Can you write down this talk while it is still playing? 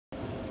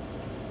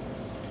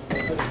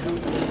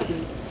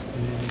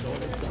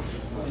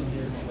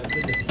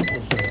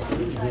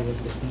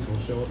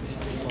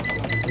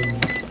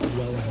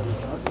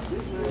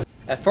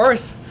At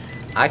first,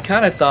 I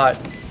kind of thought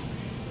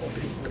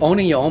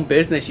owning your own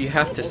business, you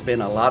have to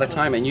spend a lot of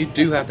time, and you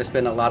do have to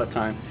spend a lot of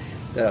time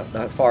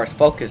as far as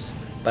focus.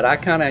 But I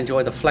kind of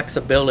enjoy the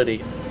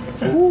flexibility.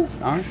 Ooh,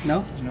 orange?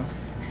 No? No.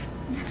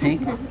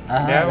 Pink?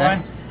 That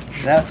one?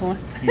 That's one?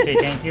 You say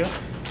thank you?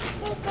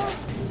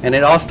 And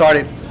it all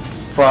started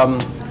from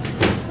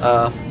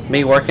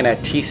me working at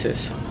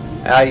TSYS.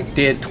 I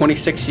did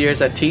 26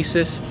 years at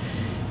TSYS,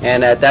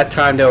 and at that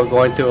time they were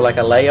going through like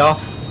a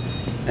layoff,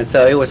 and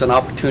so it was an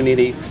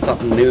opportunity,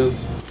 something new.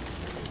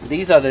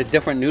 These are the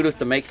different noodles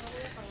to make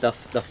the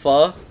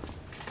pho,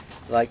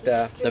 like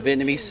the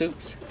Vietnamese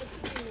soups.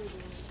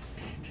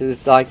 So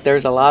it's like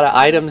there's a lot of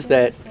items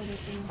that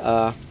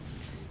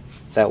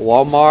that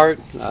Walmart,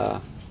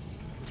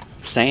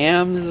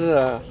 Sam's,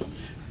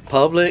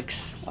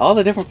 Publix, all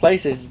the different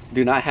places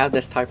do not have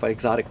this type of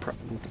exotic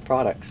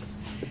products.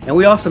 And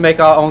we also make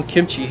our own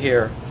kimchi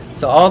here.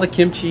 So all the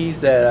kimchis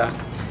that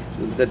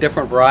the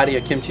different variety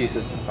of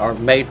kimchis are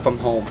made from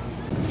home.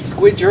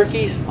 Squid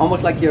jerkies,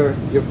 almost like your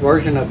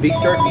version of beef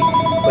jerky,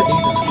 but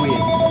these are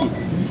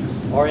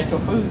squids. Oriental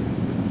food.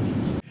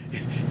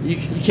 You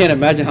can't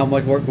imagine how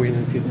much work we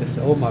into this.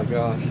 Oh my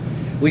gosh.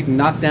 We can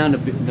knock down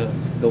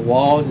the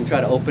walls and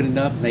try to open it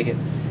up, make it.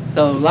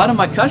 So a lot of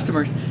my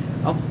customers,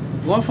 I'm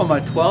going from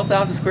a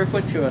 12,000 square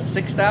foot to a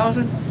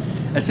 6,000.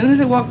 As soon as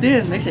they walked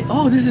in, they say,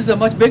 oh, this is a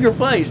much bigger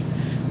place.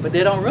 But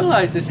they don't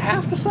realize it's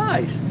half the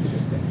size.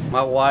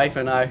 My wife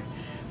and I,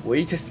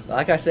 we just,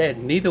 like I said,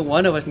 neither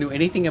one of us knew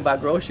anything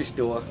about grocery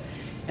store.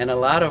 And a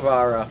lot of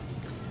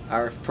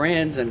our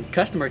friends and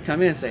customers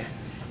come in and say,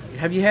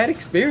 have you had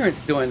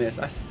experience doing this?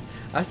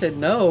 I said,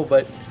 no,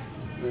 but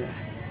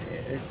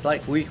it's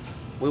like we're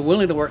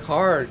willing to work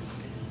hard,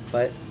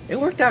 but it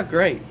worked out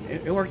great.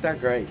 It worked out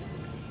great.